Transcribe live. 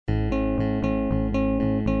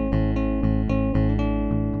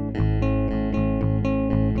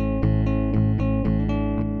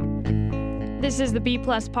This is the B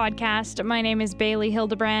Plus podcast. My name is Bailey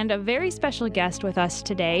Hildebrand, a very special guest with us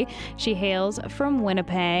today. She hails from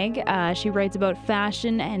Winnipeg. She writes about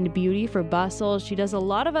fashion and beauty for Bustle. She does a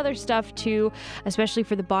lot of other stuff too, especially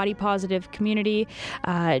for the body positive community.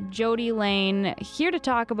 Jody Lane, here to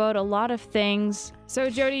talk about a lot of things. So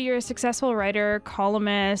Jody, you're a successful writer,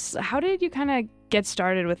 columnist. How did you kind of get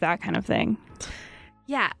started with that kind of thing?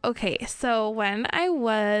 Yeah, okay. So when I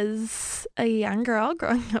was a young girl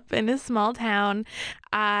growing up in a small town,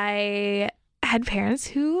 I had parents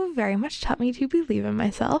who very much taught me to believe in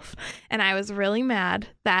myself. And I was really mad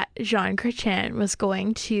that Jean Chrétien was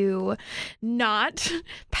going to not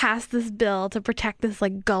pass this bill to protect this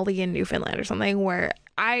like gully in Newfoundland or something where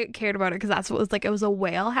I cared about it because that's what it was like. It was a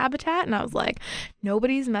whale habitat. And I was like,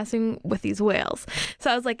 nobody's messing with these whales.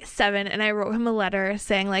 So I was like 7 and I wrote him a letter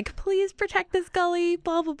saying like, please protect this gully,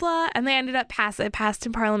 blah, blah, blah. And they ended up passed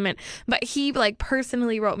in Parliament. But he like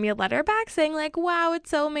personally wrote me a letter back saying like, wow,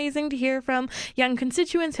 it's so amazing to hear from young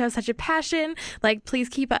constituents who have such a passion. Like, please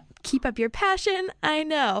keep up your passion. I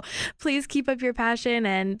know. Please keep up your passion.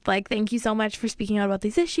 And like, thank you so much for speaking out about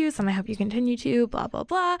these issues. And I hope you continue to, blah, blah,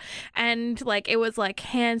 blah. And like, it was like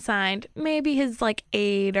hand signed. Maybe his like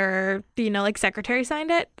aide or, like secretary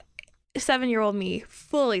signed it. 7-year-old me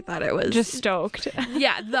fully thought it was just stoked.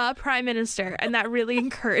 Yeah, the prime minister. And that really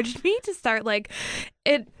encouraged me to start like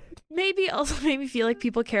it. Maybe also made me feel like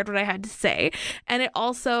people cared what I had to say. And it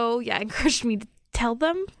also, encouraged me to tell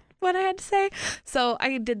them what I had to say. So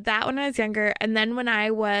I did that when I was younger. And then when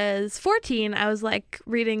I was 14, I was like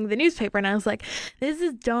reading the newspaper and I was like, this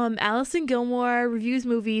is dumb. Alison Gilmore reviews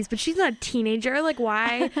movies, but she's not a teenager. Like,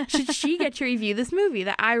 why should she get to review this movie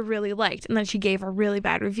that I really liked? And then she gave a really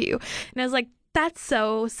bad review. And I was like, that's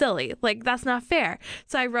so silly. Like, that's not fair.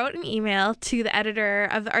 So I wrote an email to the editor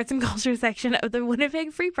of the arts and culture section of the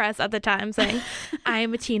Winnipeg Free Press at the time saying, I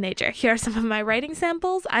am a teenager. Here are some of my writing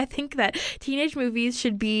samples. I think that teenage movies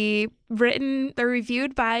should be written or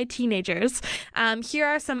reviewed by teenagers. Here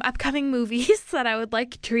are some upcoming movies that I would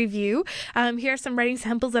like to review. Here are some writing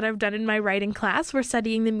samples that I've done in my writing class. We're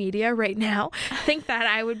studying the media right now. I think that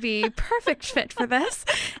I would be perfect fit for this.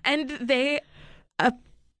 And they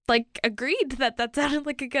agreed that sounded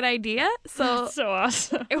like a good idea. So that's so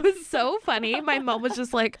awesome. It was so funny. My mom was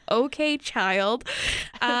just like, okay, child.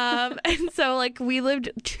 And so like we lived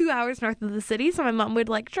 2 hours north of the city. So my mom would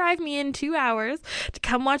like drive me in 2 hours to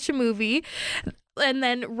come watch a movie and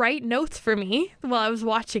then write notes for me while I was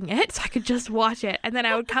watching it so I could just watch it. And then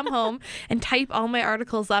I would come home and type all my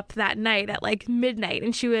articles up that night at like midnight.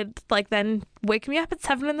 And she would like then wake me up at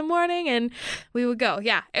 7 a.m. and we would go.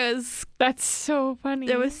 Yeah, that's so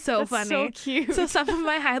funny. It was so funny. So cute. So some of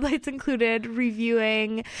my highlights included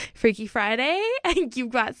reviewing Freaky Friday and You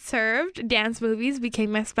Got Served. Dance movies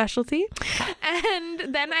became my specialty.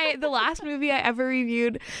 And then the last movie I ever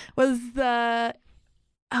reviewed was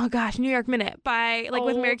New York Minute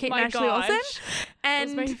with Mary-Kate and Ashley Olsen.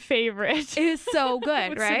 And it was my favorite. It was so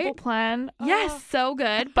good, right? Simple Plan. Yes, so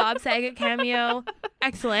good. Bob Saget cameo.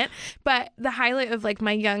 Excellent. But the highlight of like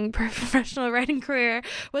my young professional writing career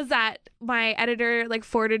was that my editor like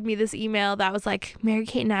forwarded me this email that was like,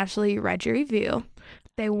 Mary-Kate and Ashley read your review.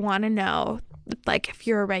 They want to know like if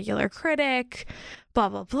you're a regular critic, blah,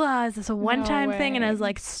 blah, blah. Is this a one-time thing? And I was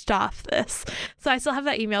like, stop this. So I still have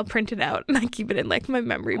that email printed out and I keep it in like my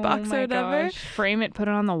memory box or whatever. Gosh. Frame it, put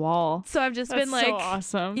it on the wall. So I've just been like, so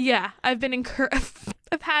awesome. Yeah, I've been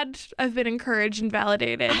encouraged and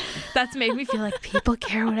validated. That's made me feel like people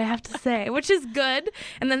care what I have to say, which is good.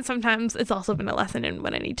 And then sometimes it's also been a lesson in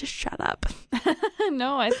when I need to shut up.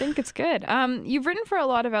 No, I think it's good. You've written for a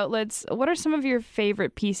lot of outlets. What are some of your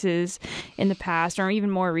favorite pieces in the past or even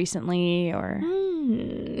more recently? Or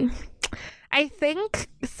I think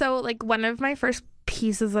so. Like one of my first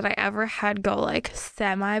pieces that I ever had go like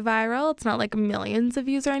semi-viral, it's not like millions of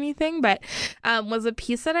views or anything, but was a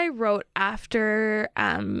piece that I wrote after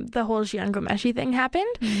the whole Jian Ghomeshi thing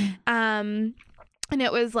happened. And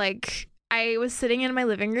it was like I was sitting in my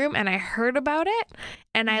living room and I heard about it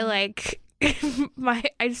and I like I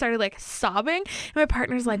just started like sobbing. And my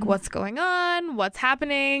partner's like, what's going on? What's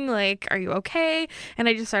happening? Like, are you okay? And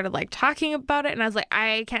I just started like talking about it. And I was like,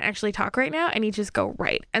 I can't actually talk right now. I need to just go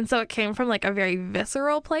write. And so it came from like a very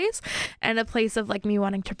visceral place and a place of like me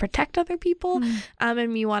wanting to protect other people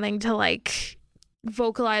and me wanting to like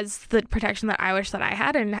vocalize the protection that I wish that I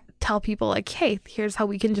had and tell people like, hey, here's how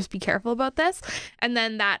we can just be careful about this. And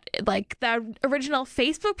then that like the original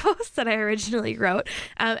Facebook post that I originally wrote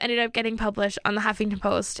ended up getting published on the Huffington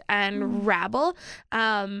Post and Rabble.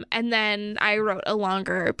 And then I wrote a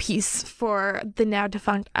longer piece for the now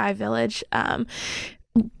defunct iVillage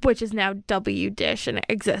which is now W Dish, and it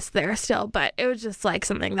exists there still. But it was just like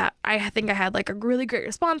something that I think I had like a really great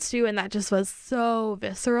response to, and that just was so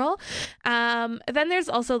visceral. Then there's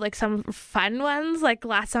also like some fun ones, like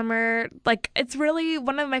last summer. Like, it's really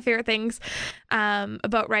one of my favorite things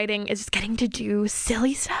about writing is just getting to do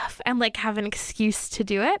silly stuff and like have an excuse to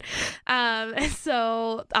do it.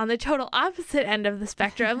 So on the total opposite end of the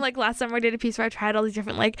spectrum, like last summer I did a piece where I tried all these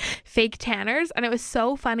different like fake tanners, and it was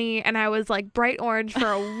so funny, and I was like bright orange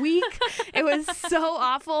for a week. It was so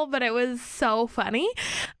awful, but it was so funny.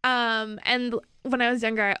 And when I was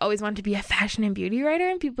younger, I always wanted to be a fashion and beauty writer,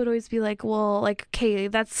 and people would always be like, well, like, okay,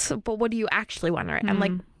 but what do you actually want to write? I'm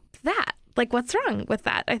like, that. Like, what's wrong with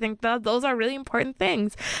that? I think those are really important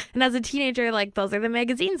things. And as a teenager, like, those are the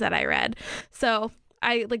magazines that I read. So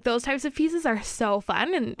I like those types of pieces are so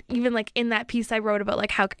fun. And even like in that piece I wrote about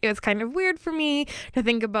like how it was kind of weird for me to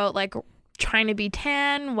think about like trying to be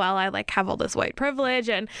tan while I like have all this white privilege.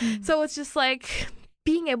 And so it's just like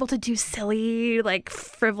being able to do silly, like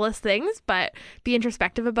frivolous things, but be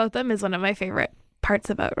introspective about them is one of my favorite parts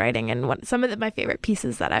about writing, and some of my favorite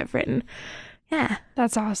pieces that I've written. Yeah.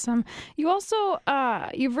 That's awesome. You also,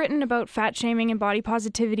 you've written about fat shaming and body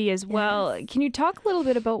positivity as well. Yes. Can you talk a little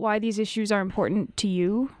bit about why these issues are important to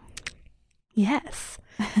you? Yes.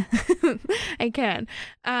 I can.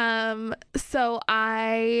 So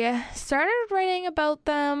I started writing about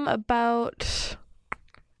them about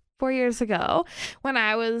 4 years ago when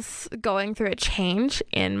I was going through a change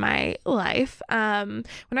in my life. When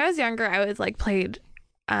I was younger, I was like played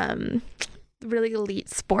really elite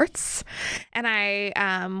sports, and I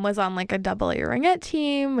was on like a AA ringette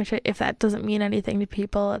team, which if that doesn't mean anything to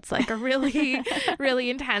people, it's like a really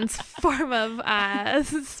really intense form of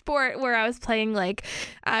sport where I was playing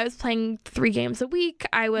 3 games a week.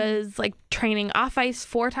 I was like training off ice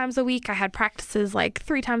 4 times a week. I had practices like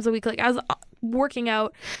 3 times a week. Like, I was working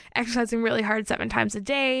out, exercising really hard 7 times a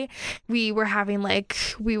day. We would have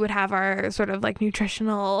our sort of like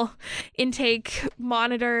nutritional intake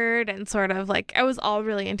monitored, and sort of like it was all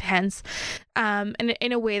really intense. And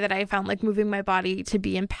in a way that I found like moving my body to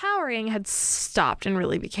be empowering had stopped and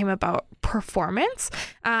really became about performance.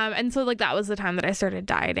 And so like that was the time that I started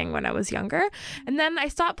dieting when I was younger. And then I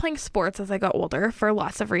stopped playing sports as I got older for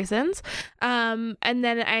lots of reasons. And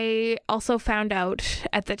then I also found out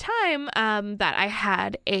at the time that I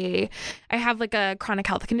have like a chronic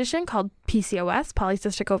health condition called PCOS,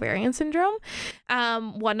 polycystic ovarian syndrome,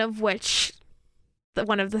 one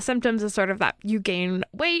of the symptoms is sort of that you gain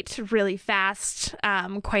weight really fast,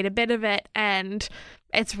 quite a bit of it, and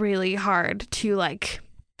it's really hard to like,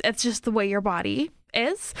 it's just the way your body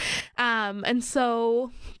is. And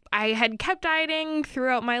so I had kept dieting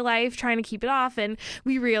throughout my life, trying to keep it off, and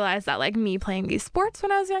we realized that like me playing these sports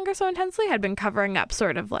when I was younger so intensely had been covering up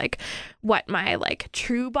sort of like what my like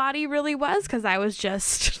true body really was, because I was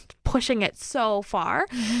just pushing it so far.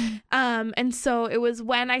 And so it was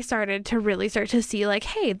when I started to see like,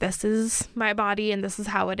 hey, this is my body and this is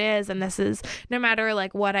how it is, and this is, no matter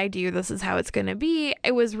like what I do, this is how it's going to be.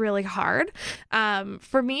 It was really hard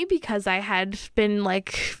for me, because I had been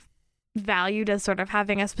like valued as sort of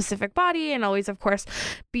having a specific body, and always of course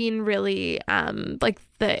being really like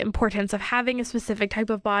the importance of having a specific type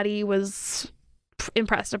of body was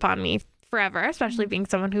impressed upon me forever, especially being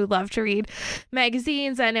someone who loved to read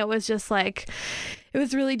magazines. And it was just like, it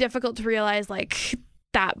was really difficult to realize like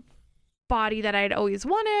that body that I'd always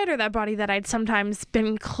wanted, or that body that I'd sometimes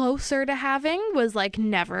been closer to having, was like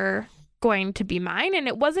never going to be mine. And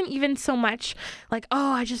it wasn't even so much like,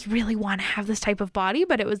 oh, I just really want to have this type of body,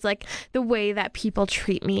 but it was like the way that people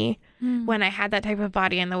treat me when I had that type of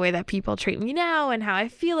body, and the way that people treat me now, and how I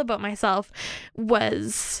feel about myself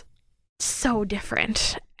was so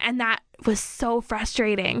different. And that was so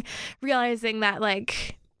frustrating, realizing that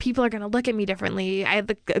like people are going to look at me differently. I have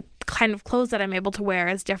the kind of clothes that I'm able to wear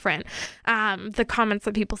is different. The comments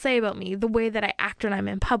that people say about me, the way that I act when I'm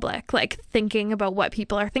in public, like thinking about what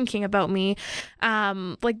people are thinking about me,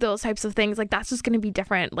 like those types of things, like that's just going to be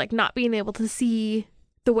different. Like not being able to see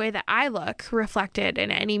the way that I look reflected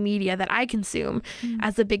in any media that I consume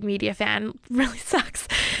as a big media fan really sucks.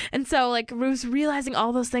 And so like was realizing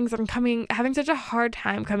all those things, and having such a hard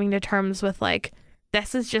time coming to terms with like,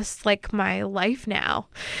 this is just like my life now,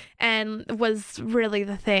 and was really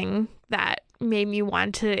the thing that made me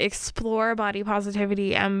want to explore body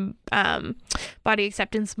positivity and body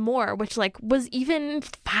acceptance more, which like was even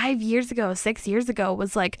 5 years ago, 6 years ago,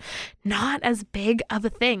 was like not as big of a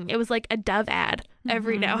thing. It was like a Dove ad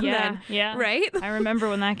every now and then. Yeah. Right? I remember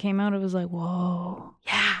when that came out, it was like, whoa.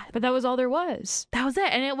 Yeah. But that was all there was. That was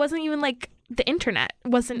it. And it wasn't even like the internet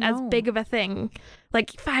wasn't as big of a thing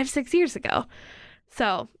like 5-6 years ago.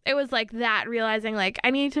 So it was like that, realizing like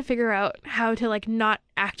I need to figure out how to like not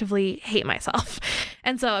actively hate myself.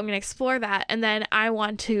 And so I'm going to explore that. And then I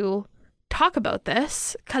want to talk about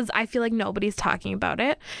this because I feel like nobody's talking about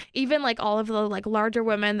it. Even like all of the like larger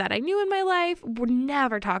women that I knew in my life would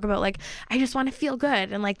never talk about like, I just want to feel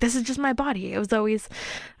good. And like, this is just my body. It was always,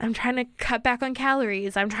 I'm trying to cut back on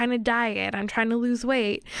calories. I'm trying to diet. I'm trying to lose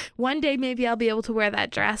weight. One day, maybe I'll be able to wear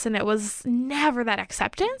that dress. And it was never that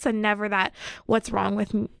acceptance and never that what's wrong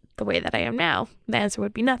with me. The way that I am now, the answer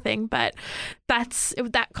would be nothing, but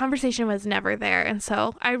that conversation was never there. And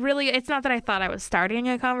so it's not that I thought I was starting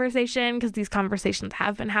a conversation, because these conversations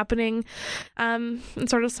have been happening in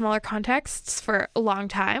sort of smaller contexts for a long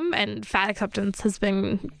time, and fat acceptance has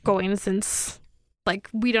been going since like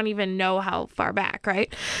we don't even know how far back,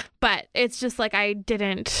 right? But it's just like I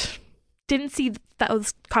didn't see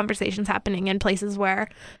those conversations happening in places where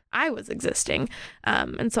I was existing.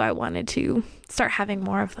 And so I wanted to start having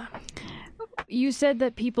more of them. You said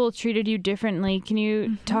that people treated you differently. Can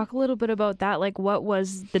you talk a little bit about that? Like, what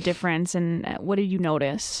was the difference and what did you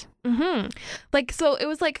notice? Like, so it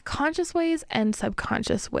was like conscious ways and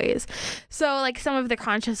subconscious ways. So like some of the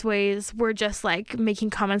conscious ways were just like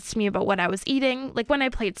making comments to me about what I was eating. Like when I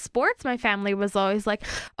played sports, my family was always like,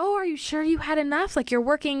 oh, are you sure you had enough? Like you're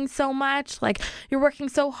working so much, like you're working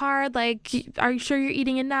so hard. Like, are you sure you're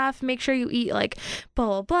eating enough? Make sure you eat like blah,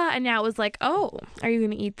 blah, blah. And now it was like, oh, are you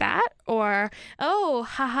going to eat that? Or, oh,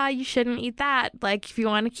 haha, you shouldn't eat that. Like if you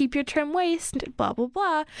want to keep your trim waist, blah, blah,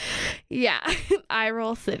 blah. Yeah. Eye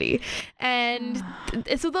roll city. And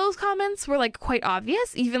so those comments were like quite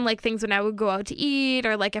obvious, even like things when I would go out to eat,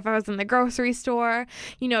 or like if I was in the grocery store,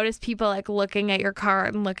 you notice people like looking at your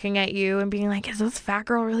cart and looking at you and being like, is this fat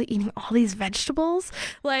girl really eating all these vegetables?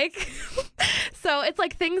 Like, so it's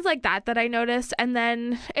like things like that I noticed. And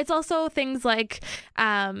then it's also things like,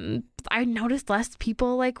 I noticed less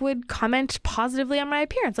people like would comment positively on my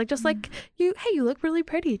appearance, like just like hey, you look really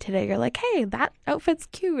pretty today. You're like, hey, that outfit's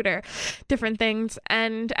cute, or different things.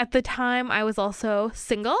 And at the time I was also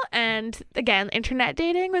single, and again, internet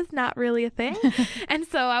dating was not really a thing. And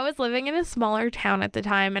so I was living in a smaller town at the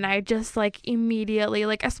time, and I just like immediately,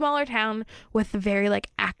 like a smaller town with a very like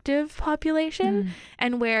active population,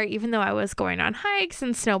 and where even though I was going on hikes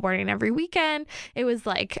and snowboarding every weekend, it was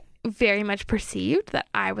like very much perceived that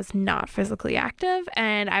I was not physically active,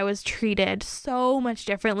 and I was treated so much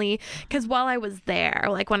differently. Because while I was there,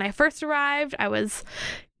 like when I first arrived, I was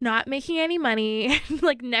not making any money,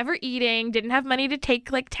 like never eating, didn't have money to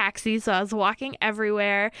take like taxis, so I was walking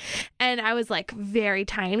everywhere, and I was like very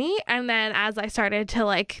tiny. And then as I started to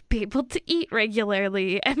like be able to eat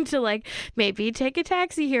regularly and to like maybe take a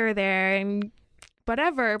taxi here or there and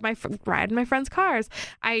whatever, ride in my friends' cars,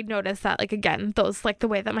 I noticed that like again, those like the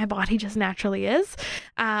way that my body just naturally is,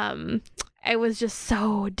 it was just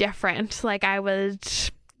so different. Like I would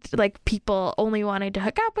like people only wanted to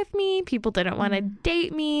hook up with me, people didn't want to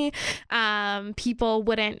date me, people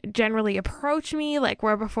wouldn't generally approach me, like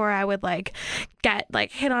where before I would like get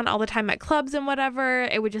like hit on all the time at clubs and whatever,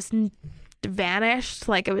 it would just vanished.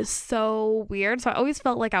 Like it was so weird. So I always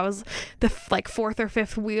felt like I was the like fourth or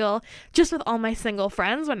fifth wheel just with all my single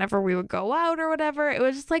friends whenever we would go out or whatever. It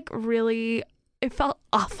was just like really, it felt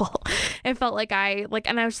awful. It felt like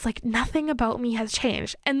and I was just like, nothing about me has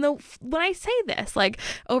changed. And when I say this, like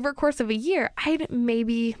over a course of a year, I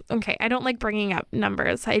don't like bringing up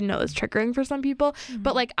numbers. I know it's triggering for some people,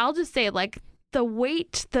 but like I'll just say like the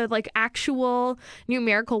weight, the like actual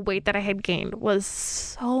numerical weight that I had gained was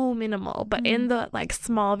so minimal, but in the like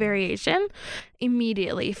small variation,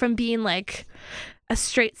 immediately from being like a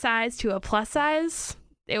straight size to a plus size,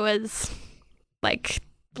 it was like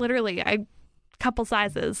literally a couple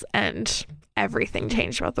sizes and everything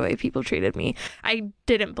changed about the way people treated me. I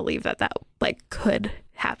didn't believe that like could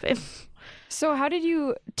happen. So how did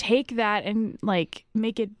you take that and like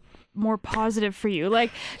make it more positive for you?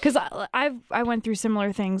 Like, because I went through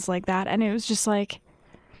similar things like that, and it was just like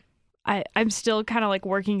I'm still kind of like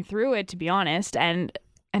working through it, to be honest, and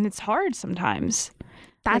it's hard sometimes.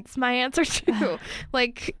 That's my answer too.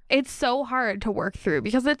 Like it's so hard to work through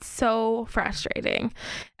because it's so frustrating,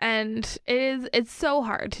 and it's so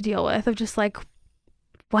hard to deal with, of just like,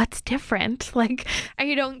 what's different? Like,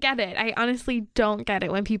 I don't get it. I honestly don't get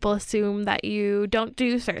it when people assume that you don't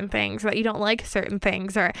do certain things, that you don't like certain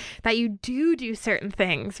things, or that you do certain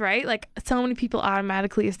things, right? Like, so many people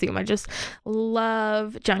automatically assume I just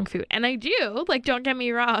love junk food. And I do. Like, don't get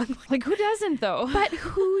me wrong. Like, who doesn't, though? But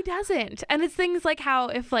who doesn't? And it's things like how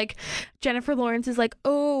if, like, Jennifer Lawrence is like,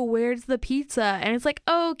 oh, where's the pizza? And it's like,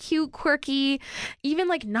 oh, cute, quirky. Even,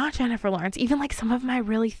 like, not Jennifer Lawrence. Even, like, some of my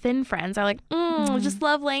really thin friends are like, just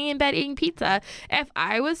love love laying in bed eating pizza. If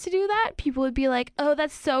I was to do that, people would be like, oh,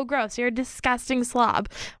 that's so gross. You're a disgusting slob,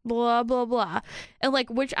 blah, blah, blah. And like,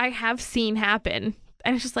 which I have seen happen.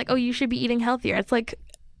 And it's just like, oh, you should be eating healthier. It's like,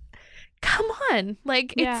 come on.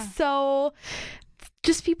 Like, it's so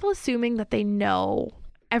just people assuming that they know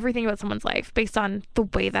everything about someone's life based on the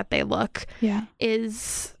way that they look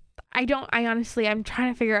is I'm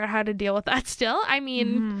trying to figure out how to deal with that still. I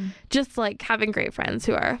mean, just like having great friends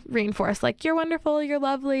who are reinforced, like, you're wonderful, you're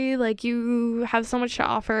lovely, like, you have so much to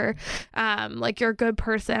offer, like, you're a good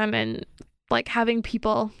person, and like having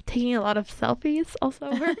people taking a lot of selfies also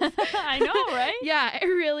works. I know, right? Yeah, it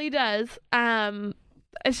really does.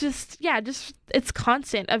 It's just it's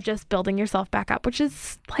constant of just building yourself back up, which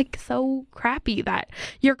is like so crappy that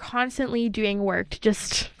you're constantly doing work to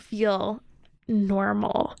just feel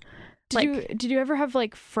normal. Did you ever have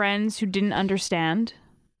like friends who didn't understand?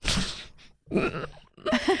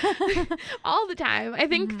 All the time. I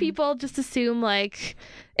think people just assume like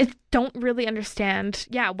it don't really understand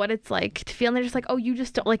what it's like to feel, and they're just like, oh, you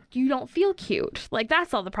just don't, like, you don't feel cute. Like,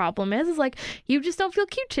 that's all the problem is like, you just don't feel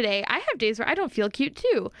cute today. I have days where I don't feel cute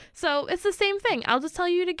too, so it's the same thing. I'll just tell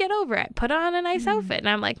you to get over it, put on a nice outfit. And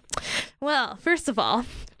I'm like, well, first of all,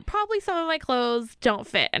 probably some of my clothes don't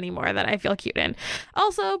fit anymore that I feel cute in.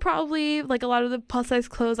 Also, probably like a lot of the plus size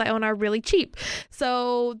clothes I own are really cheap,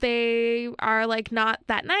 so they are like not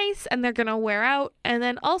that nice and they're gonna wear out. And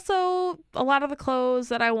then also a lot of the clothes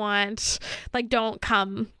that I want like don't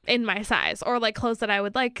come in my size, or like clothes that I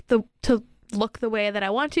would like to look the way that I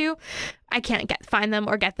want to, I can't find them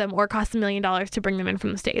or get them, or cost $1 million to bring them in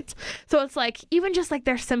from the States. So it's like, even just like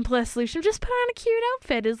their simplest solution, just put on a cute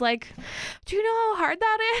outfit, is like, do you know how hard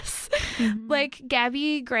that is? Like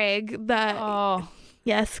Gabby Gregg, the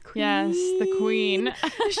queen.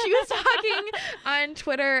 She was talking on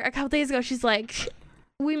Twitter a couple days ago. She's like,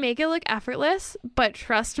 we make it look effortless, but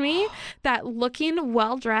trust me that looking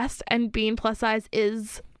well dressed and being plus size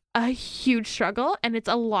is a huge struggle, and it's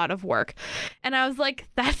a lot of work. And I was like,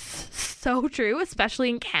 that's so true, especially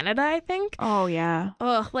in Canada, I think. Oh yeah.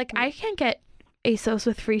 Ugh, like I can't get ASOS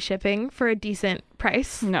with free shipping for a decent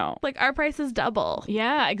price. No. Like our price is double.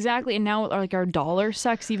 Yeah, exactly. And now like our dollar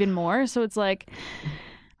sucks even more. So it's like,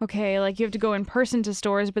 okay, like you have to go in person to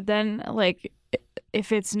stores, but then like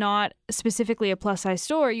if it's not specifically a plus size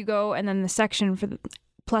store, you go and then the section for the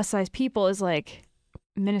plus size people is like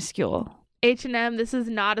minuscule. H&M, this is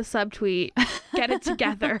not a subtweet. Get it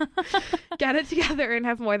together. Get it together and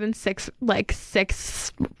have more than six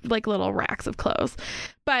little racks of clothes.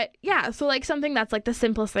 But yeah, so like something that's like the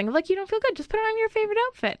simplest thing of like, you don't feel good, just put on your favorite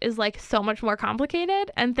outfit, is like so much more complicated.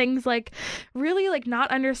 And things like really like not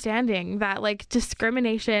understanding that like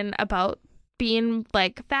discrimination about being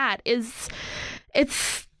like fat is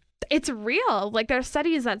it's real. Like there's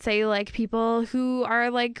studies that say like people who are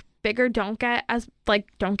like bigger don't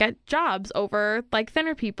get jobs over like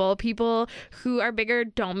thinner people who are bigger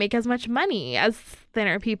don't make as much money as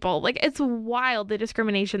thinner people. Like it's wild, the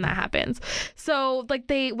discrimination that happens. So like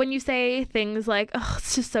when you say things like, oh,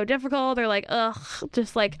 it's just so difficult, or like, ugh,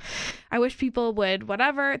 just like I wish people would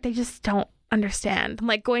whatever, they just don't understand.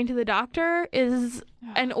 Like going to the doctor is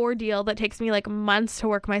an ordeal that takes me like months to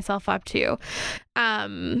work myself up to.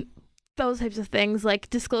 Those types of things, like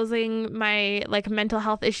disclosing my like mental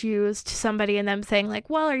health issues to somebody and them saying like,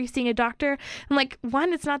 well, are you seeing a doctor? I'm like,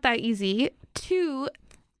 one, it's not that easy. Two,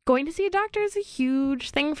 going to see a doctor is a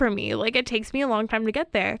huge thing for me. Like it takes me a long time to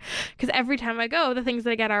get there, because every time I go, the things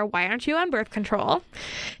that I get are, why aren't you on birth control?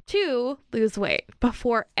 Two, lose weight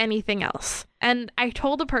before anything else. And I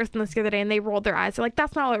told a person this the other day and they rolled their eyes. They're like,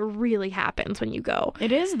 that's not what really happens when you go.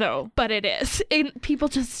 It is though. But it is. And people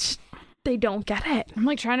just, they don't get it. I'm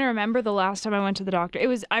like trying to remember the last time I went to the doctor.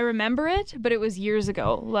 I remember it, but it was years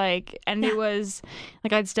ago. Like, and it was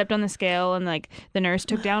like I'd stepped on the scale and like the nurse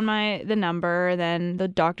took down the number. Then the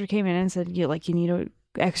doctor came in and said, you need to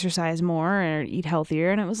exercise more or eat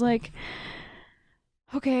healthier. And it was like,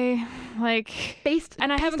 okay, like based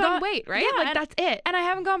on weight, right? Yeah, like that's it. And I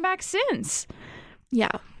haven't gone back since.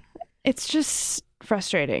 Yeah. It's just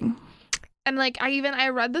frustrating. And like I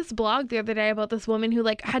read this blog the other day about this woman who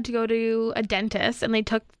like had to go to a dentist and they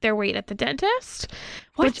took their weight at the dentist.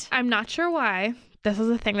 What? Which I'm not sure why. This was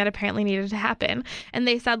a thing that apparently needed to happen. And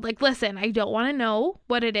they said like, listen, I don't want to know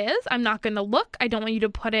what it is. I'm not going to look. I don't want you to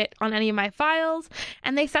put it on any of my files.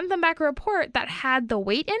 And they sent them back a report that had the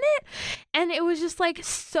weight in it. And it was just like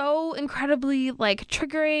so incredibly like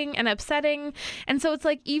triggering and upsetting. And so it's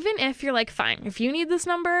like, even if you're like, fine, if you need this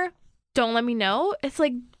number, don't let me know. It's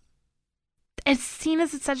like, it's seen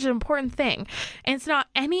as such an important thing. And it's not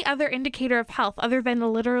any other indicator of health other than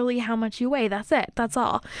literally how much you weigh. That's it. That's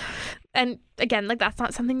all. And again, like that's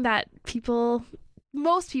not something that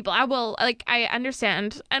most people, I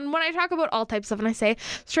understand. And when I talk about all types of, and I say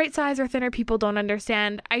straight size or thinner people don't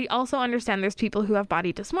understand, I also understand there's people who have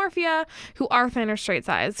body dysmorphia, who are thin or straight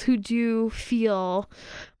size, who do feel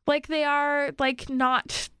like they are like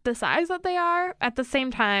not the size that they are. At the same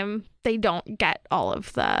time, they don't get all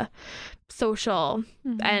of the social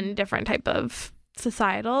and different type of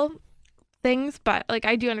societal things. But like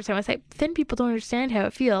I do understand when I say thin people don't understand how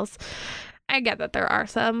it feels. I get that there are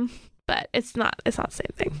some, but it's not the same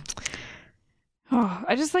thing. Oh,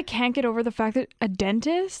 I just like can't get over the fact that a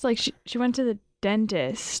dentist, like she went to the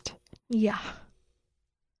dentist. Yeah.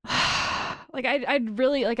 Like I'd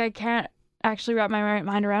really like I can't actually wrap my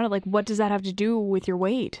mind around it. Like, what does that have to do with your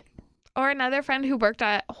weight? Or another friend who worked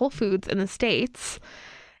at Whole Foods in the States.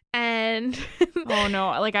 And oh no,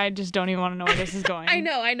 like I just don't even want to know where this is going. I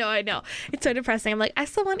know. It's so depressing. I'm like, I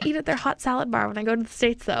still want to eat at their hot salad bar when I go to the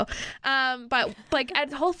States though. But like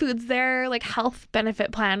at Whole Foods, their like health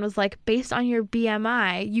benefit plan was like based on your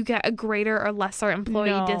BMI, you get a greater or lesser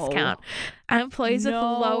employee discount. And employees with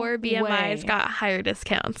lower BMIs got higher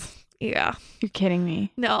discounts. Yeah. You're kidding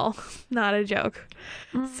me. No, not a joke.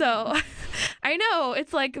 So I know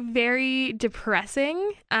it's like very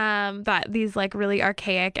depressing that these like really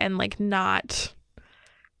archaic and like not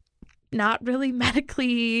really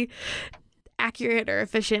medically accurate or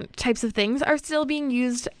efficient types of things are still being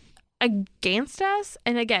used against us.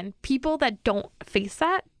 And again, people that don't face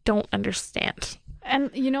that don't understand. And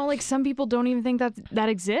you know, like some people don't even think that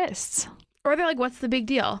exists. Or they're like, what's the big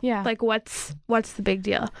deal? Yeah. Like, what's the big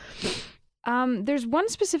deal? There's one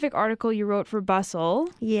specific article you wrote for Bustle.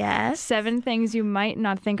 Yes. 7 things you might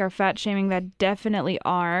not think are fat shaming that definitely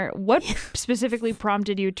are. What specifically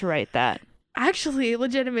prompted you to write that? Actually,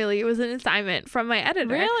 legitimately, it was an assignment from my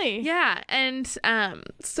editor. Really? Yeah. And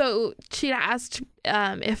so she'd asked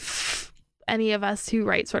if any of us who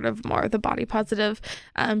write sort of more the body positive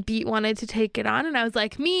beat wanted to take it on, and I was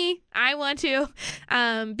like, I want to,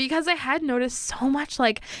 because I had noticed so much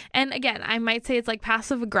like, and again, I might say it's like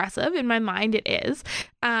passive aggressive. In my mind it is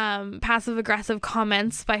passive aggressive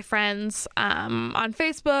comments by friends on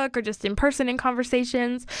Facebook or just in person in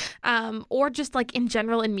conversations, or just like in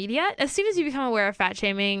general in media. As soon as you become aware of fat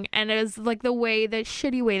shaming and it is like the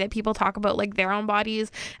shitty way that people talk about like their own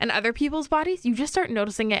bodies and other people's bodies, you just start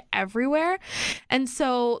noticing it everywhere. And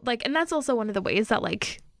so like, and that's also one of the ways that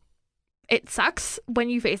like it sucks when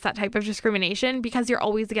you face that type of discrimination, because you're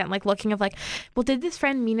always again like looking of like, well, did this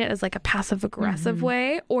friend mean it as like a passive aggressive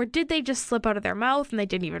way, or did they just slip out of their mouth and they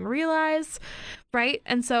didn't even realize, right?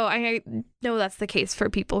 And so I know that's the case for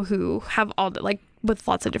people who have all the, like with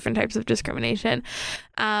lots of different types of discrimination,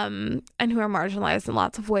 and who are marginalized in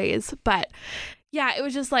lots of ways. But yeah, it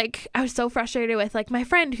was just like, I was so frustrated with like my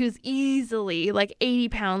friend who's easily like 80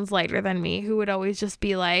 pounds lighter than me, who would always just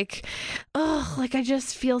be like, oh, like I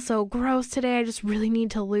just feel so gross today. I just really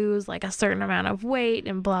need to lose like a certain amount of weight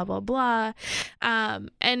and blah, blah, blah.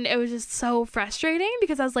 And it was just so frustrating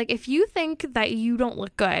because I was like, if you think that you don't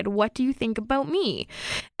look good, what do you think about me?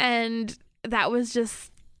 And that was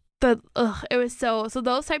just it was so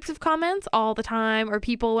those types of comments all the time. Or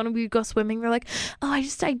people when we go swimming, they're like, oh,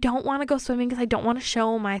 I don't want to go swimming because I don't want to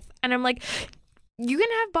show and I'm like, you can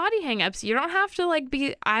have body hang-ups. You don't have to like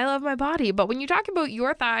be I love my body. But when you talk about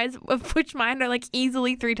your thighs, of which mine are like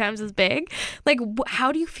easily 3 times as big, like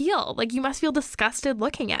how do you feel? Like you must feel disgusted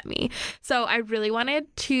looking at me. So I really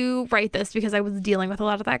wanted to write this because I was dealing with a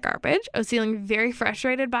lot of that garbage. I was feeling very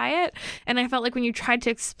frustrated by it. And I felt like when you tried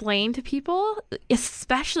to explain to people,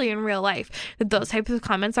 especially in real life, that those types of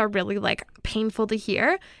comments are really like painful to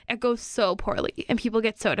hear, it goes so poorly and people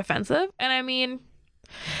get so defensive. And I mean,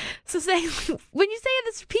 so when you say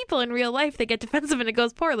this to people in real life, they get defensive and it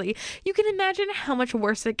goes poorly. You can imagine how much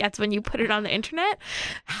worse it gets when you put it on the internet.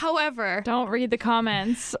 However, don't read the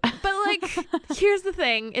comments. But like, here's the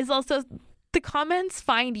thing is also the comments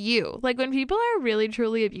find you. Like when people are really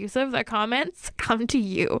truly abusive, the comments come to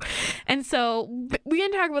you. And so we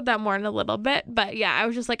can talk about that more in a little bit. But yeah, I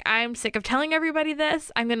was just like, I'm sick of telling everybody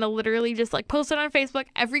this. I'm going to literally just like post it on Facebook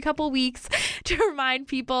every couple weeks to remind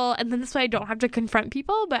people. And then this way I don't have to confront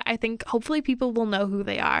people. But I think hopefully people will know who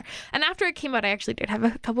they are. And after it came out, I actually did have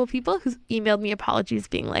a couple of people who emailed me apologies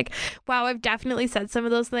being like, wow, I've definitely said some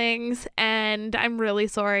of those things. And I'm really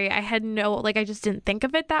sorry. I just didn't think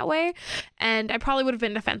of it that way. And I probably would have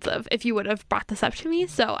been defensive if you would have brought this up to me.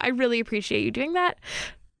 So I really appreciate you doing that.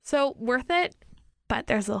 So worth it. But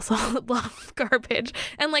there's also a lot of garbage.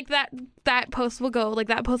 And like that post will go, like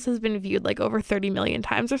that post has been viewed like over 30 million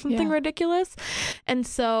times or something ridiculous. And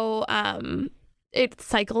so it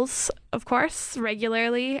cycles, of course,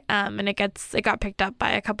 regularly, and it got picked up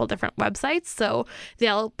by a couple different websites, so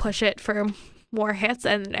they'll push it for more hits,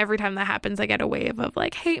 and every time that happens I get a wave of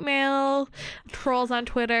like hate mail, trolls on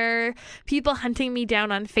Twitter, people hunting me down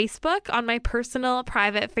on Facebook, on my personal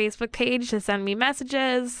private Facebook page to send me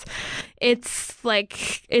messages. It's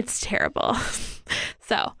terrible.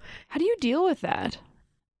 So How do you deal with that?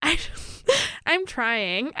 I'm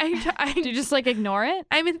trying. Do you just like ignore it?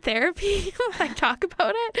 I'm in therapy. I talk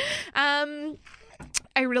about it.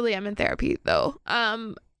 I really am in therapy though.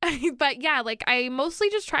 But yeah, like I mostly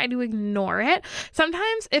just try to ignore it.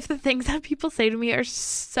 Sometimes if the things that people say to me are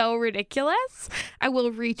so ridiculous, I will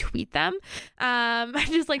retweet them. I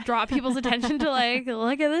just like draw people's attention to like,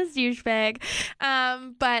 look at this douchebag.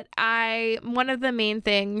 But one of the main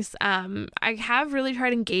things, I have really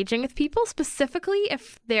tried engaging with people, specifically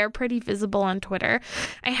if they're pretty visible on Twitter.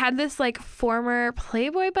 I had this like former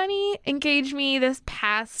Playboy bunny engage me this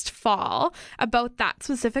past fall about that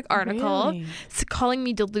specific article, Really? calling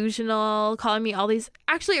me delusional, calling me all these.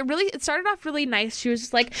 Actually, it started off really nice. She was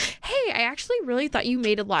just like, hey, I actually really thought you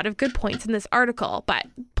made a lot of good points in this article, but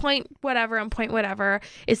point whatever and point whatever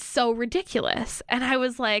is so ridiculous. And I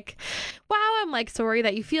was like, wow, I'm like sorry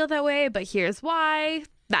that you feel that way, but here's why.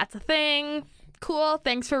 That's a thing. Cool.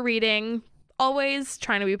 Thanks for reading. Always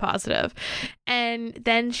trying to be positive. And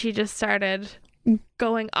then she just started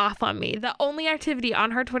going off on me. The only activity on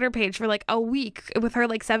her Twitter page for like a week with her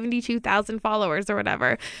like 72,000 followers or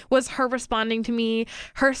whatever was her responding to me,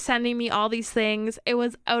 her sending me all these things. It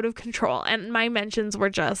was out of control, and my mentions were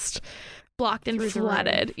just blocked and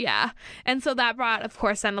flooded. Yeah. And so that brought, of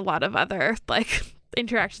course, then a lot of other like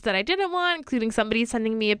interactions that I didn't want, including somebody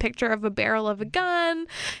sending me a picture of a barrel of a gun,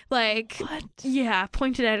 like, What? Yeah,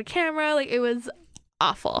 pointed at a camera. Like, it was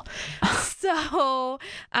awful. So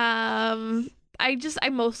I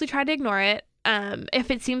mostly try to ignore it. If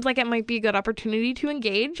it seems like it might be a good opportunity to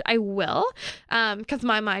engage, I will, because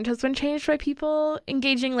my mind has been changed by people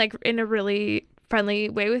engaging like in a really friendly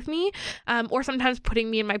way with me, or sometimes putting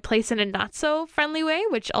me in my place in a not so friendly way,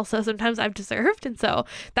 which also sometimes I've deserved. And so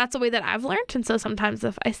that's a way that I've learned. And so sometimes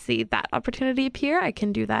if I see that opportunity appear, I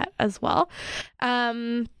can do that as well.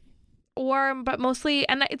 But mostly,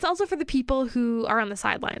 and it's also for the people who are on the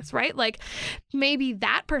sidelines, right? Like maybe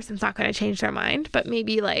that person's not going to change their mind, but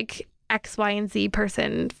maybe like X, Y, and Z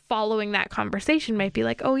person following that conversation might be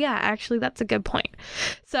like, oh yeah, actually that's a good point.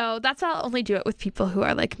 So that's why I'll only do it with people who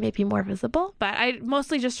are like maybe more visible, but I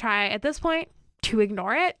mostly just try at this point to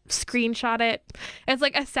ignore it, screenshot it. It's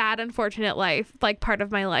like a sad, unfortunate life, like part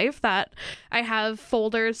of my life, that I have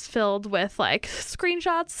folders filled with like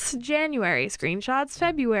screenshots January, screenshots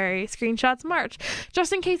February, screenshots March,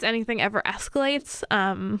 just in case anything ever escalates.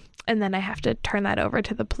 And then I have to turn that over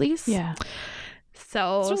to the police. Yeah.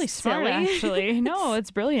 So it's really smart, silly. actually. No, it's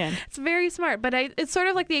brilliant. It's very smart, but it's sort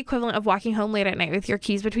of like the equivalent of walking home late at night with your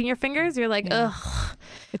keys between your fingers. You're like, Yeah. ugh.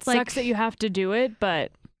 It Like- sucks that you have to do it,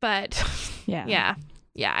 but Yeah.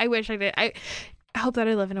 I wish I did. I hope that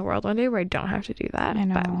I live in a world one day where I don't have to do that. I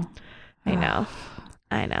know. But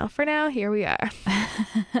I know. For now, here we are.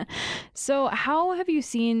 So how have you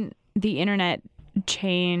seen the internet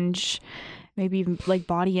change maybe even like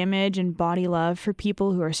body image and body love for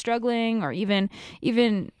people who are struggling, or even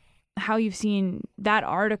how you've seen that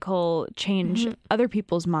article change other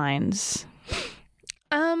people's minds?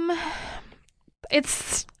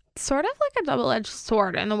 It's sort of like a double-edged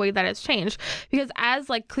sword in the way that it's changed, because as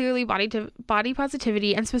like clearly body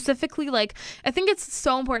positivity, and specifically like I think it's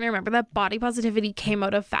so important to remember that body positivity came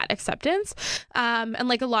out of fat acceptance, and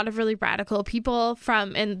like a lot of really radical people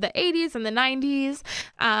from in the 80s and the 90s.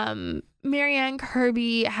 Marianne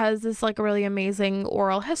Kirby has this like really amazing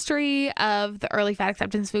oral history of the early fat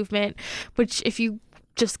acceptance movement, which if you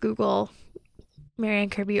just Google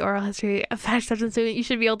Marianne Kirby oral history of fat acceptance movement, you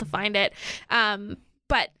should be able to find it.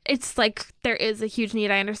 But it's like there is a huge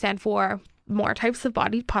need, I understand, for more types of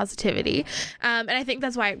body positivity. And I think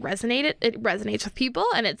that's why it resonates with people,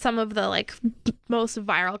 and it's some of the like most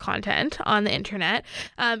viral content on the internet,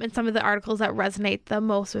 and some of the articles that resonate the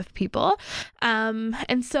most with people.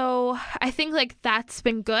 And so I think like that's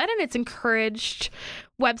been good, and it's encouraged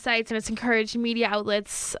websites and it's encouraged media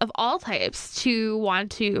outlets of all types to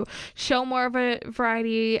want to show more of a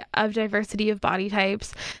variety of diversity of body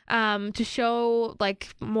types, to show like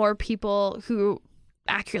more people who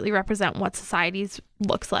accurately represent what societies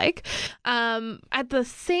looks like. At the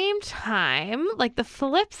same time, like the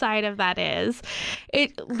flip side of that is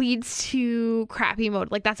it leads to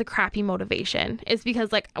that's a crappy motivation. It's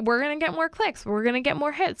because like we're gonna get more clicks, we're gonna get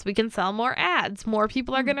more hits, we can sell more ads, more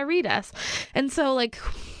people are gonna read us. And so like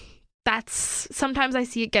that's sometimes I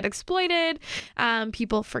see it get exploited.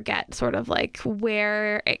 People forget sort of like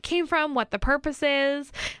where it came from, what the purpose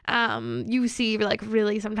is. You see like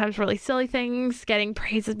sometimes really silly things getting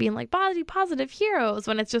praised as being like body positive heroes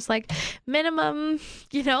when it's just like minimum,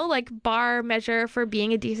 like bar measure for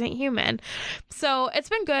being a decent human. So it's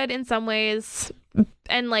been good in some ways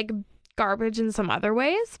and like garbage in some other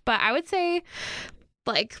ways, but I would say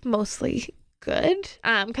like mostly good,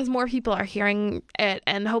 because more people are hearing it,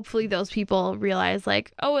 and hopefully those people realize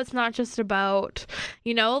like, oh, it's not just about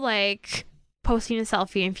like posting a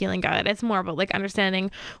selfie and feeling good. It's more about like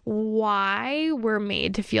understanding why we're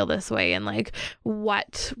made to feel this way, and like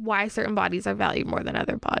why certain bodies are valued more than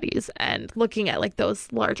other bodies, and looking at like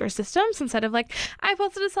those larger systems instead of like, I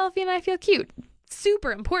posted a selfie and I feel cute.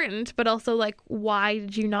 Super important, but also like, why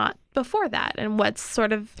did you not before that, and what's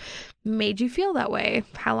sort of made you feel that way?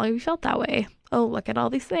 How long have you felt that way? Oh, look at all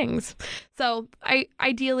these things. So I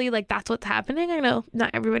ideally, like, that's what's happening. I know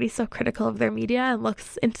not everybody's so critical of their media and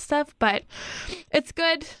looks into stuff, but it's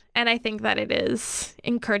good, and I think that it is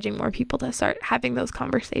encouraging more people to start having those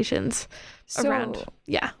conversations around.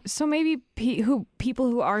 Yeah. So maybe people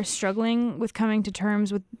who are struggling with coming to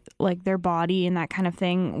terms with like their body and that kind of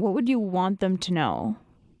thing, what would you want them to know?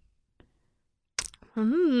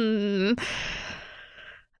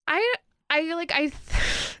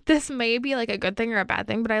 This may be like a good thing or a bad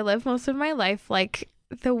thing, but I lived most of my life like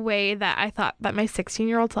the way that I thought that my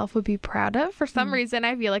 16-year-old self would be proud of. For some reason,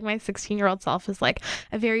 I feel like my 16-year-old self is like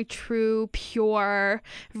a very true, pure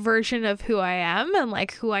version of who I am, and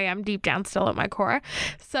like who I am deep down still at my core.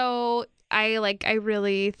 So I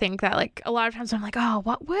really think that like a lot of times I'm like, oh,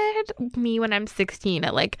 what would me when I'm 16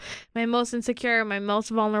 at like my most insecure, my most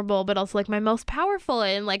vulnerable, but also like my most powerful,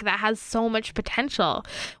 and like that has so much potential.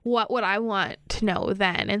 What would I want to know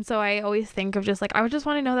then? And so I always think of just like, I would just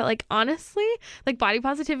want to know that like, honestly, like body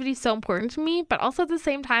positivity is so important to me, but also at the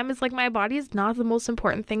same time, it's like my body is not the most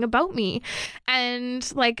important thing about me. And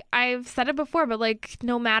like I've said it before, but like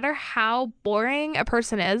no matter how boring a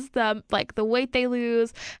person is, the weight they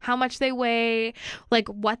lose, how much they weigh, like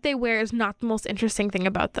what they wear is not the most interesting thing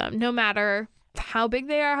about them, no matter how big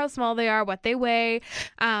they are, how small they are, what they weigh.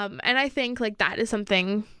 And I think like that is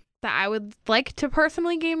something that I would like to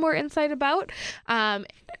personally gain more insight about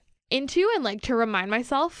into, and like to remind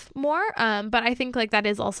myself more. But I think like that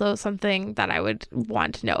is also something that I would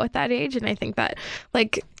want to know at that age. And I think that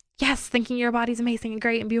like, yes, thinking your body's amazing and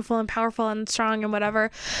great and beautiful and powerful and strong and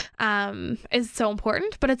whatever is so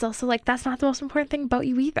important, but it's also like that's not the most important thing about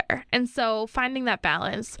you either. And so finding that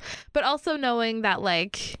balance, but also knowing that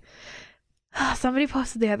like somebody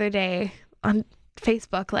posted the other day on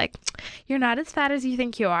Facebook like, you're not as fat as you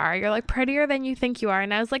think you are, you're like prettier than you think you are.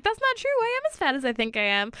 And I was like, that's not true. I am as fat as I think I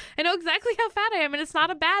am. I know exactly how fat I am, and it's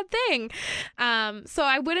not a bad thing. So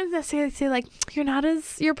I wouldn't necessarily say like,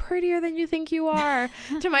 you're prettier than you think you are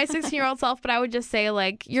to my 16-year-old self, but I would just say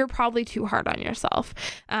like, you're probably too hard on yourself,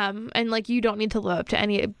 and like you don't need to live up to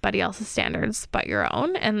anybody else's standards but your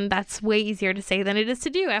own, and that's way easier to say than it is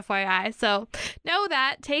to do, FYI. So know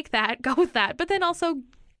that, take that, go with that, but then also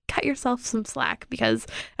cut yourself some slack, because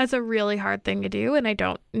that's a really hard thing to do, and I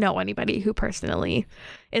don't know anybody who personally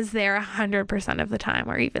is there 100% of the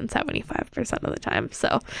time, or even 75% of the time.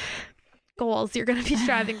 So goals, you're going to be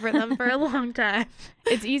striving for them for a long time.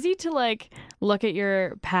 It's easy to like look at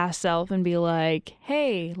your past self and be like,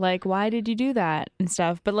 hey, like why did you do that and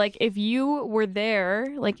stuff, but like if you were there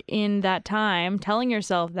like in that time telling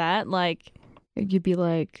yourself that, like you'd be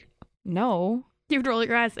like, no, you'd roll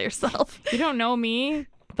your eyes at yourself. You don't know me.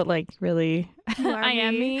 But like, really, I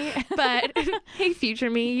am me. But hey, future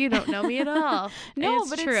me, you don't know me at all. No, it's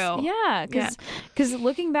but true. Because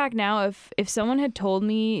looking back now, if someone had told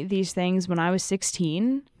me these things when I was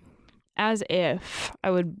 16, as if I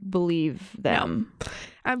would believe them. No.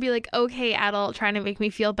 I'd be like, okay, adult trying to make me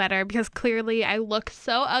feel better because clearly I look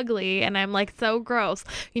so ugly and I'm like so gross.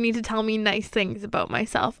 You need to tell me nice things about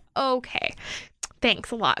myself. Okay.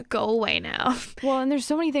 Thanks a lot. Go away now. Well, and there's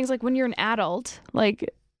so many things like when you're an adult, like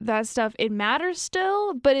that stuff, it matters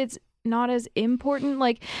still, but it's not as important.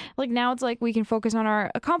 Like now it's like we can focus on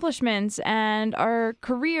our accomplishments and our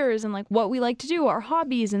careers and like what we like to do, our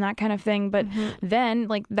hobbies and that kind of thing. But then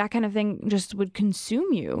like that kind of thing just would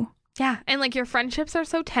consume you. Yeah. And like your friendships are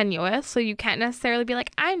so tenuous, so you can't necessarily be like,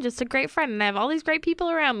 I'm just a great friend and I have all these great people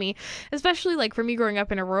around me. Especially like for me growing up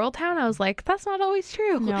in a rural town, I was like, that's not always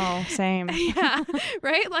true. No, same. Yeah.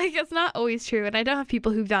 Right? Like it's not always true. And I don't have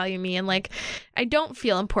people who value me, and like I don't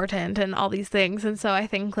feel important and all these things. And so I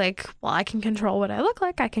think like, well, I can control what I look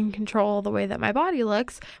like. I can control the way that my body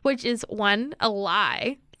looks, which is a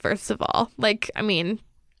lie, first of all. Like, I mean,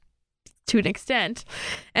 to an extent.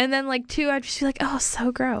 And then like 2, I'd just be like, oh,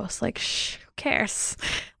 so gross. Like, shh, who cares?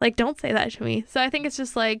 Like, don't say that to me. So I think it's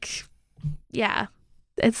just like, yeah,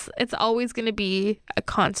 it's always going to be a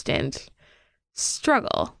constant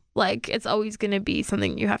struggle. Like, it's always going to be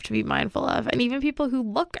something you have to be mindful of. And even people who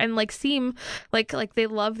look and like seem like they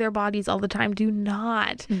love their bodies all the time do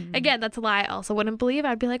not. Again, that's a lie I also wouldn't believe.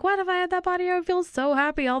 I'd be like, what if I had that body? I would feel so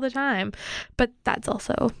happy all the time. But that's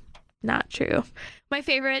also not true. My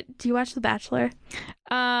favorite, do you watch The Bachelor?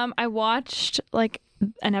 I watched like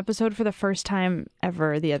an episode for the first time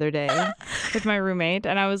ever the other day with my roommate,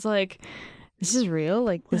 and I was like, this is real?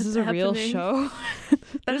 Like, this is a real show?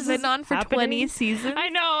 That has been on for 20 seasons. I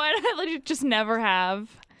know, and I like, just never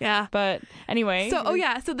have. Yeah. But anyway.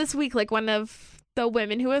 So this week, like, one of the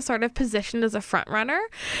women who was sort of positioned as a front runner,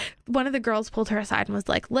 one of the girls pulled her aside and was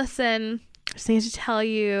like, listen, I just need to tell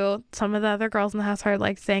you, some of the other girls in the house are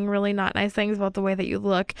like saying really not nice things about the way that you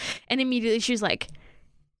look. And immediately she's like,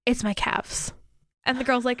 it's my calves. And the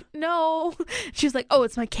girl's like, no. She's like, oh,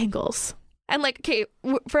 it's my kinkles. And like, okay,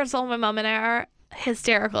 first of all, my mom and I are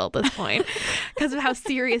hysterical at this point because of how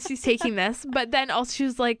serious she's taking this. But then also she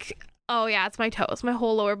was like, oh yeah, it's my toes. My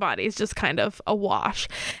whole lower body is just kind of a wash.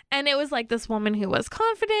 And it was like this woman who was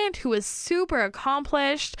confident, who was super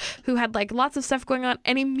accomplished, who had like lots of stuff going on,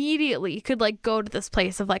 and immediately could like go to this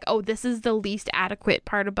place of like, oh, this is the least adequate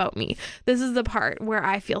part about me. This is the part where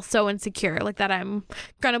I feel so insecure, like that I'm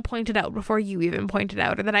gonna point it out before you even point it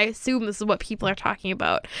out, or that I assume this is what people are talking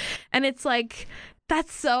about. And it's like,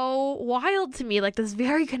 that's so wild to me. Like, this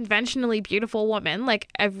very conventionally beautiful woman, like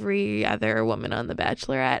every other woman on The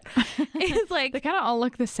Bachelorette, is like, they kind of all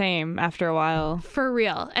look the same after a while. For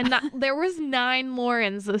real. And there was 9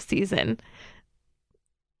 Laurens this season.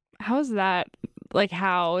 How is that? Like,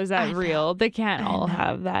 how is that real? They can't all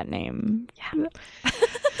have that name. Yeah.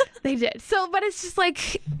 They did. So, but it's just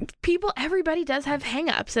like everybody does have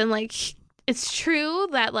hangups, and like, it's true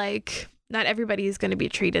that like, not everybody is going to be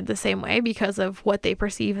treated the same way because of what they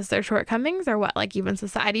perceive as their shortcomings, or what like even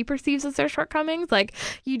society perceives as their shortcomings. Like,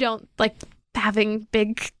 you don't, like, having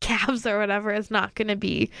big calves or whatever is not going to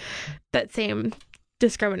be that same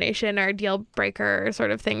discrimination or deal breaker sort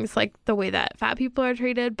of things like the way that fat people are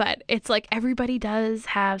treated. But it's like, everybody does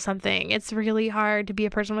have something. It's really hard to be a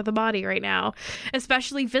person with a body right now,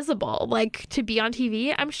 especially visible. Like, to be on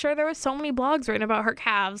TV, I'm sure there was so many blogs written about her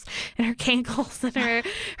calves and her cankles and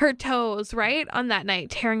her toes, right, on that night,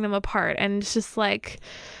 tearing them apart. And it's just like,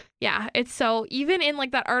 yeah, it's so, even in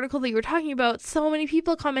like that article that you were talking about, so many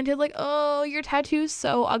people commented like, oh, your tattoo's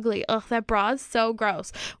so ugly. Ugh, that bra's so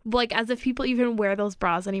gross. Like, as if people even wear those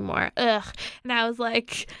bras anymore. Ugh. And I was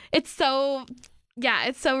like, it's so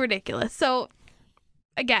ridiculous. So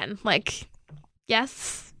again, like,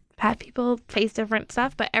 yes, fat people face different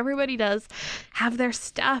stuff, but everybody does have their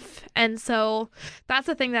stuff. And so that's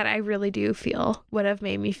the thing that I really do feel would have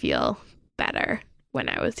made me feel better when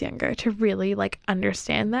I was younger, to really like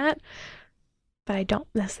understand that. But I don't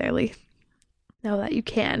necessarily know that you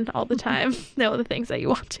can all the time know the things that you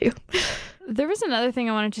want to. There was another thing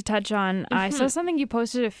I wanted to touch on. I saw something you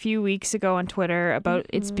posted a few weeks ago on Twitter about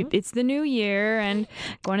it's the new year and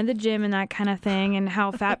going to the gym and that kind of thing, and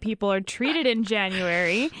how fat people are treated in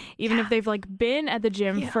January, even if they've like been at the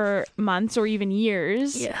gym for months or even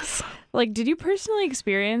years. Yes. Like, did you personally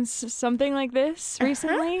experience something like this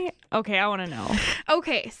recently? Okay, I want to know.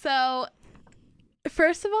 Okay, so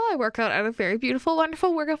first of all, I work out at a very beautiful,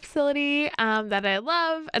 wonderful workout facility that I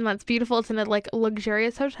love, and that's beautiful. It's in a like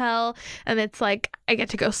luxurious hotel, and it's like I get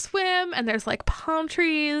to go swim, and there's like palm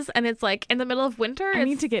trees, and it's like in the middle of winter. I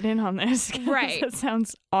need to get in on this. Right. That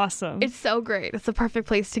sounds awesome. It's so great. It's the perfect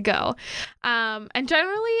place to go. And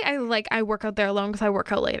generally I work out there alone because I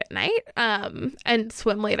work out late at night and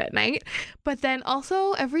swim late at night. But then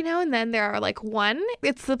also every now and then there are like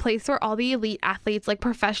it's the place where all the elite athletes, like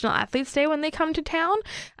professional athletes, stay when they come to town.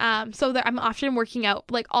 So I'm often working out,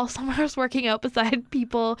 like all summer I was working out beside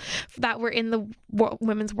people that were in the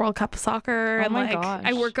Women's World Cup of Soccer. Oh and my like gosh.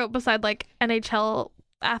 I work out beside like NHL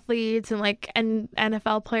athletes and like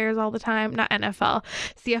NFL players all the time, not NFL,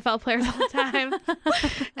 CFL players all the time.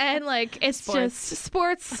 And like it's just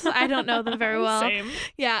sports. I don't know them very well. Same.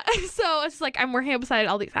 Yeah. So it's like I'm working out beside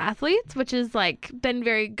all these athletes, which has like been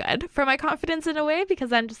very good for my confidence in a way,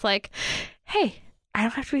 because I'm just like, hey, I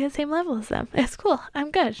don't have to be at the same level as them. It's cool.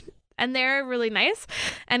 I'm good. And they're really nice,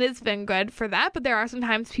 and it's been good for that. But there are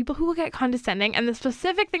sometimes people who will get condescending. And the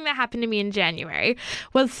specific thing that happened to me in January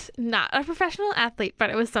was not a professional athlete, but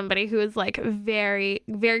it was somebody who was like very,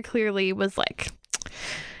 very clearly was like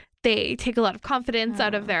they take a lot of confidence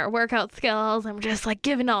out of their workout skills. I'm just like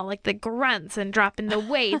giving all like the grunts and dropping the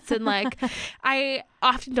weights. And like, I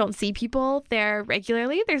often don't see people there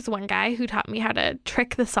regularly. There's one guy who taught me how to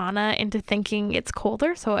trick the sauna into thinking it's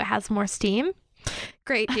colder so it has more steam.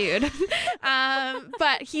 Great dude.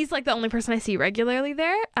 But he's like the only person I see regularly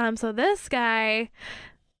there. So this guy,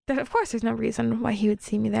 of course, there's no reason why he would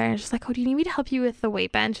see me there. And it's just like, oh, do you need me to help you with the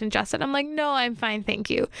weight bench and adjust it? I'm like, no, I'm fine, thank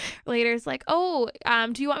you. Later, it's like, oh,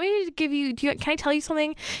 do you want me to give you? Can I tell you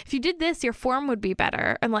something? If you did this, your form would be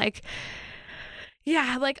better. And like,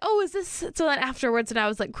 yeah, like, oh, is this? So then afterwards, and I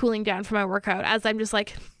was like cooling down for my workout as I'm just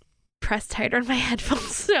like pressed tighter on my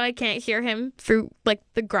headphones so I can't hear him through like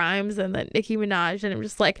the Grimes and the Nicki Minaj, and I'm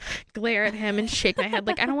just like glare at him and shake my head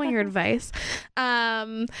like, I don't want your advice.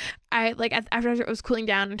 I like after it was cooling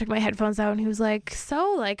down, I took my headphones out and he was like,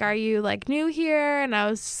 so like, are you like new here? And I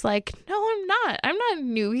was just like, no, I'm not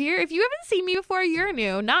new here. If you haven't seen me before, you're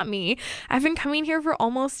new, not me. I've been coming here for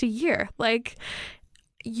almost a year. Like,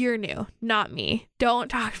 you're new, not me. Don't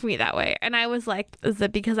talk to me that way. And I was like, is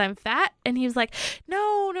it because I'm fat? And he was like, no.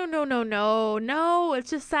 It's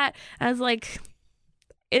just that. I was like,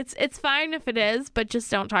 it's fine if it is, but just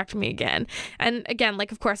don't talk to me again. And again,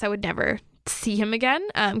 like, of course, I would never see him again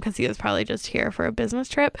because he was probably just here for a business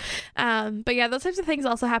trip. But yeah, those types of things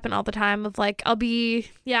also happen all the time of like, I'll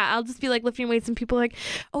just be like lifting weights and people are like,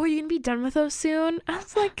 oh, are you gonna be done with those soon? I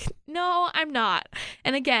was like, no, I'm not.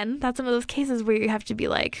 And again, that's one of those cases where you have to be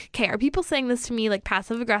like, okay, are people saying this to me like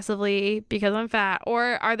passive aggressively because I'm fat,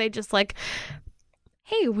 or are they just like,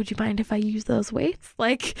 hey, would you mind if I use those weights?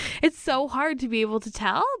 Like, it's so hard to be able to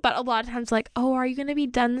tell, but a lot of times like, oh, are you going to be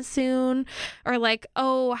done soon? Or like,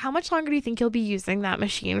 oh, how much longer do you think you'll be using that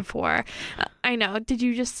machine for? I know. Did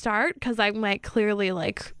you just start? Because I'm like clearly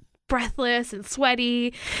like breathless and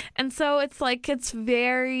sweaty, and so it's like it's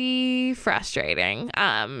very frustrating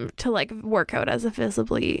to like work out as a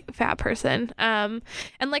visibly fat person, and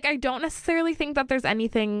like I don't necessarily think that there's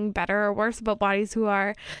anything better or worse about bodies who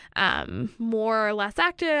are more or less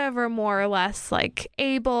active or more or less like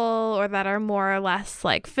able, or that are more or less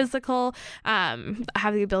like physical,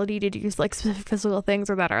 have the ability to do like specific physical things,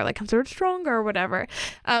 or that are like considered stronger or whatever,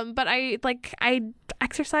 but I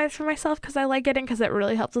exercise for myself because I like it and because it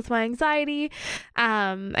really helps with my anxiety,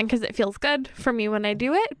 and because it feels good for me when I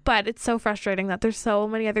do it. But it's so frustrating that there's so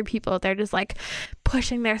many other people out there just like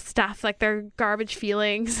pushing their stuff, like their garbage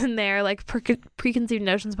feelings and their like preconceived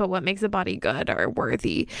notions about what makes a body good or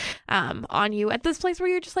worthy on you at this place where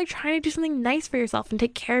you're just like trying to do something nice for yourself and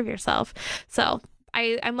take care of yourself. So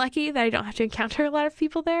I'm lucky that I don't have to encounter a lot of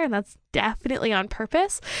people there, and that's definitely on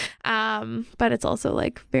purpose, but it's also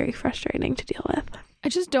like very frustrating to deal with. I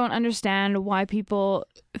just don't understand why people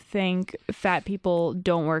think fat people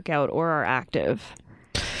don't work out or are active.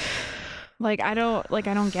 I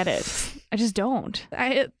don't get it. I just don't.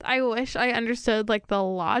 I wish I understood like the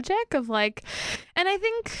logic of like, and I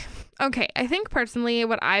think personally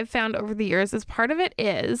what I've found over the years is part of it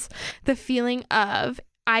is the feeling of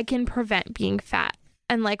I can prevent being fat.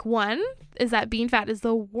 And like, one is that being fat is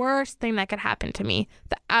the worst thing that could happen to me,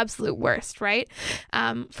 the absolute worst, right?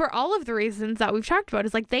 For all of the reasons that we've talked about,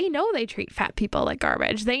 is like they know they treat fat people like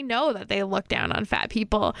garbage. They know that they look down on fat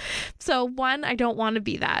people. So one, I don't want to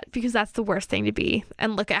be that because that's the worst thing to be.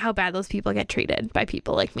 And look at how bad those people get treated by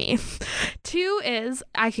people like me. Two is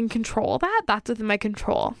I can control that. That's within my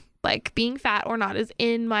control. Like being fat or not is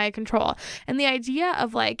in my control. And the idea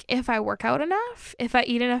of like, if I work out enough, if I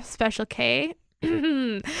eat enough Special K,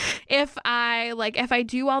 if I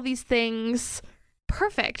do all these things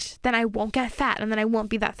perfect, then I won't get fat and then I won't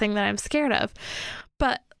be that thing that I'm scared of.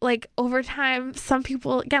 But like over time, some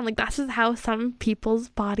people, again, like that's just how some people's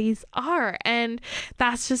bodies are. And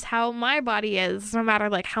that's just how my body is, no matter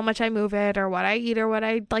like how much I move it or what I eat or what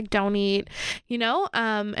I like don't eat, you know?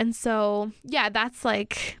 And so, yeah, that's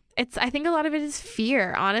like, I think a lot of it is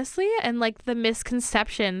fear, honestly. And like the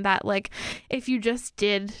misconception that like, if you just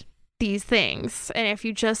did these things, and if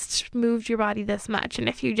you just moved your body this much, and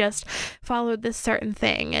if you just followed this certain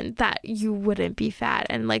thing, and that you wouldn't be fat.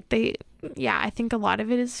 And like I think a lot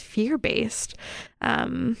of it is fear-based,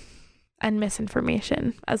 and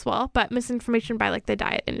misinformation as well, but misinformation by like the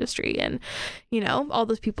diet industry and, you know, all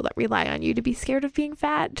those people that rely on you to be scared of being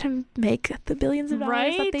fat to make the billions of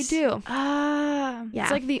dollars that they do. Yeah.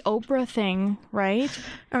 It's like the Oprah thing, right?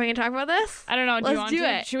 Are we gonna talk about this? I don't know. Let's do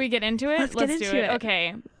it. Should we get into it? Let's get into it.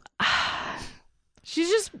 Okay. She's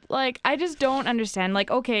just like, I just don't understand.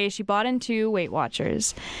 Like, okay, she bought into Weight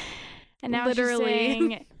Watchers, and now literally she's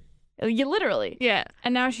saying You literally. Yeah.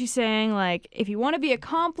 And now she's saying, like, if you want to be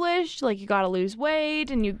accomplished, like, you got to lose weight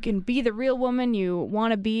and you can be the real woman you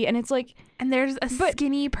want to be. And it's like... And there's a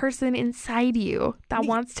skinny person inside you that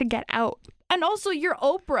wants to get out. And also, you're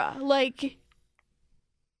Oprah. Like,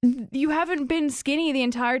 you haven't been skinny the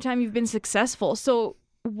entire time you've been successful. So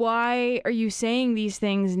why are you saying these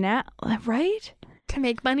things now? Right? To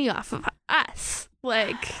make money off of us.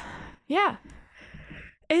 Like... Yeah.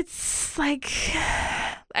 It's like,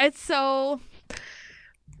 it's so,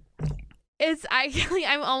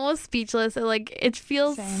 I'm almost speechless. Like, it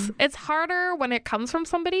feels, Same. It's harder when it comes from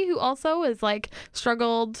somebody who also is like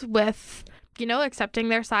struggled with, you know, accepting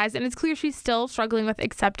their size. And it's clear she's still struggling with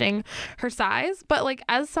accepting her size. But like,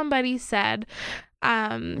 as somebody said,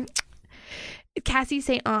 Cassie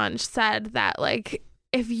St. Ange said that, like,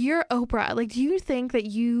 if you're Oprah, like, do you think that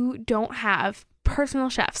you don't have personal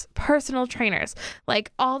chefs, personal trainers,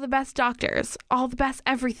 like all the best doctors, all the best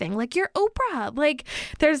everything? Like, you're Oprah. Like,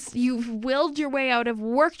 you've willed your way out of,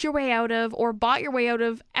 worked your way out of, or bought your way out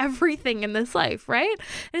of everything in this life, right?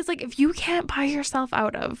 And it's like, if you can't buy yourself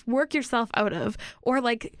out of, work yourself out of, or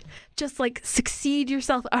like just like succeed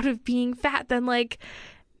yourself out of being fat, then like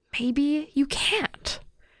maybe you can't.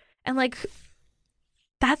 And like,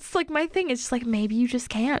 that's like my thing. It's just like, maybe you just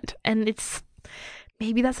can't. And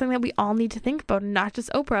maybe that's something that we all need to think about, and not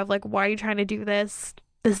just Oprah, of like, why are you trying to do this?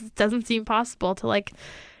 This doesn't seem possible. To like,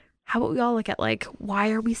 how about we all look at like,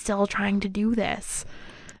 why are we still trying to do this?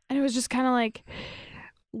 And it was just kind of like,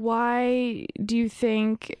 why do you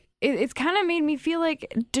think... It's kind of made me feel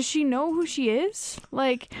like, does she know who she is?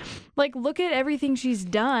 Like look at everything she's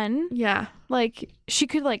done. Yeah. Like, she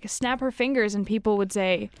could like snap her fingers and people would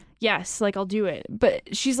say, yes, like, I'll do it.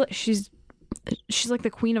 But she's like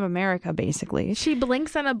the Queen of America, basically. She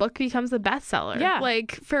blinks and a book becomes a bestseller. Yeah.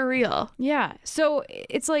 Like, for real. Yeah. So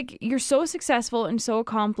it's like, you're so successful and so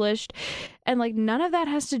accomplished, and like, none of that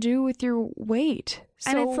has to do with your weight.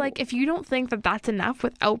 And it's like, if you don't think that that's enough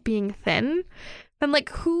without being thin, then like,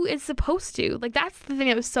 who is supposed to? Like, that's the thing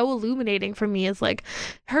that was so illuminating for me, is like,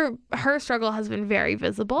 her struggle has been very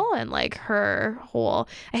visible, and like her whole,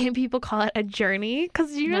 I think people call it a journey,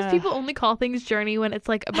 because you know, people only call things journey when it's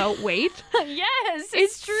like about weight. Yes,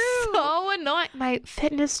 it's true. So annoying. My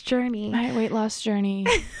fitness journey. My weight loss journey.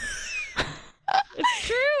 It's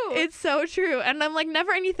true. It's so true. And I'm like,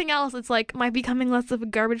 never anything else. It's like my becoming less of a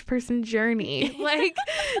garbage person journey. Like,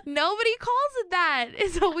 nobody calls it that.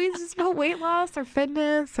 It's always just about weight loss or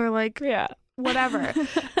fitness or like, yeah, whatever.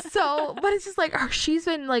 So, but it's just like, she's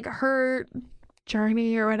been like, her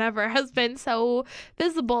journey or whatever has been so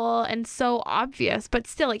visible and so obvious, but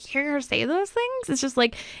still, like, hearing her say those things, it's just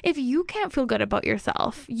like, if you can't feel good about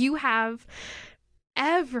yourself, you have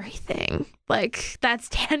everything like that's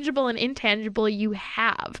tangible and intangible you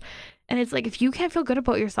have. And it's like, if you can't feel good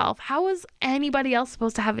about yourself, how is anybody else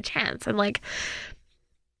supposed to have a chance? And like,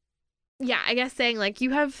 yeah, I guess saying like,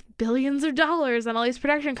 you have billions of dollars and all these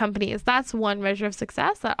production companies, that's one measure of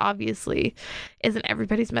success. That obviously isn't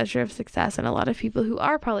everybody's measure of success. And a lot of people who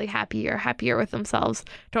are probably happier with themselves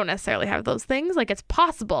don't necessarily have those things. Like, it's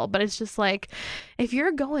possible, but it's just like, if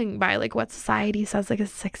you're going by like what society says like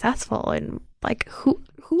is successful, and like, who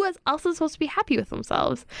else is supposed to be happy with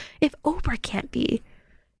themselves if Oprah can't be?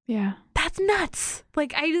 Yeah, that's nuts.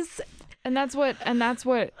 Like, and that's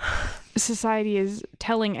what society is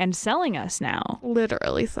telling and selling us now.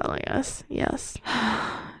 Literally selling us. Yes.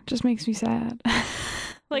 Just makes me sad.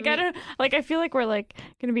 Like, I feel like we're like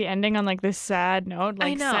gonna be ending on like this sad note,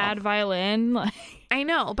 like sad violin. Like, I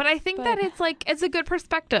know, but I think that it's like, it's a good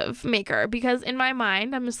perspective maker, because in my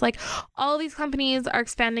mind, I'm just like, all these companies are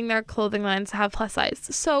expanding their clothing lines to have plus size.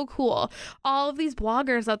 So cool. All of these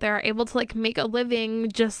bloggers out there are able to like make a living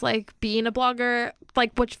just like being a blogger,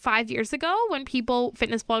 like, which 5 years ago, when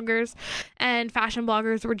fitness bloggers and fashion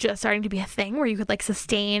bloggers were just starting to be a thing where you could like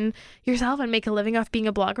sustain yourself and make a living off being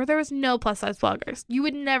a blogger, there was no plus size bloggers. You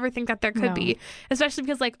would never think that there could be, especially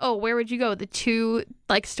because like, oh, where would you go? The two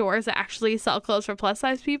like stores that actually sell clothes for plus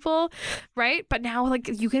size people, right? But now like,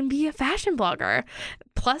 you can be a fashion blogger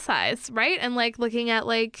plus size, right? And like, looking at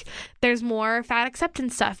like, there's more fat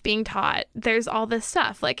acceptance stuff being taught, there's all this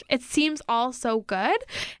stuff. Like, it seems all so good,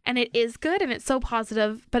 and it is good, and it's so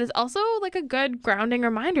positive, but it's also like a good grounding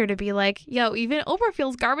reminder to be like, yo, even Oprah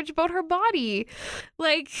feels garbage about her body,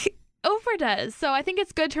 like Oprah does. So I think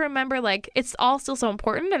it's good to remember, like, it's all still so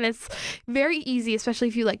important, and it's very easy, especially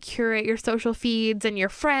if you like curate your social feeds and your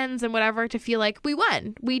friends and whatever, to feel like we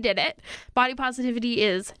won, we did it. Body positivity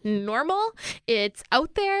is normal, it's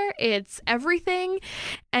out there, it's everything.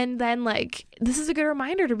 And then like, this is a good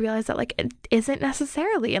reminder to realize that like, it isn't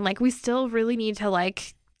necessarily, and like, we still really need to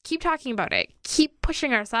like keep talking about it, keep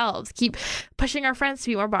pushing ourselves, keep pushing our friends to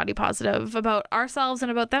be more body positive about ourselves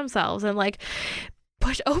and about themselves, and like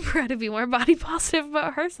push Oprah to be more body positive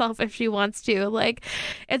about herself if she wants to. Like,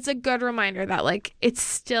 it's a good reminder that like it's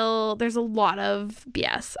still, there's a lot of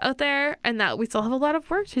BS out there and that we still have a lot of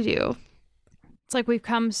work to do. It's like we've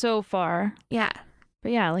come so far. Yeah.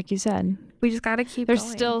 But yeah, like you said, we just got to keep there's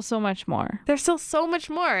going. still so much more. There's still so much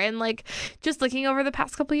more. And like just looking over the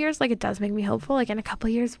past couple of years, like it does make me hopeful. Like in a couple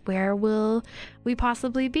of years, where will we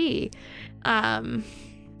possibly be? And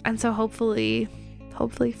so hopefully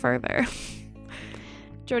further.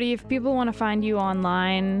 Jody, if people want to find you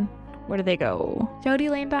online, where do they go?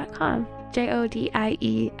 JodyLane.com.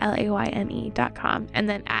 JODIELAYNE.com. And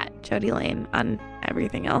then at Jody Lane on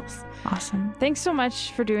everything else. Awesome. Thanks so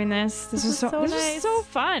much for doing this. This was nice. so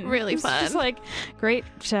fun. Really This fun. was just like great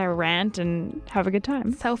to rant and have a good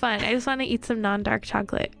time. So fun. I just want to eat some non-dark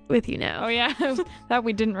chocolate with you now. Oh yeah, that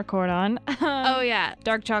we didn't record on. Oh yeah.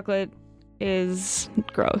 Dark chocolate is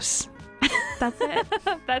gross. That's it.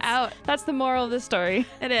 That's out. That's the moral of the story.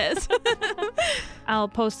 It is. I'll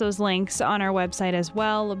post those links on our website as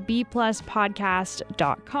well,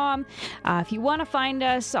 bpluspodcast.com. If you want to find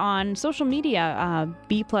us on social media,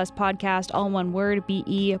 B Plus Podcast, all one word,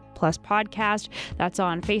 BE Plus Podcast. That's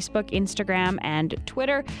on Facebook, Instagram, and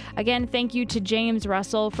Twitter. Again, thank you to James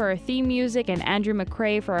Russell for our theme music and Andrew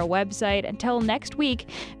McCrae for our website. Until next week,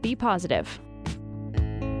 be positive.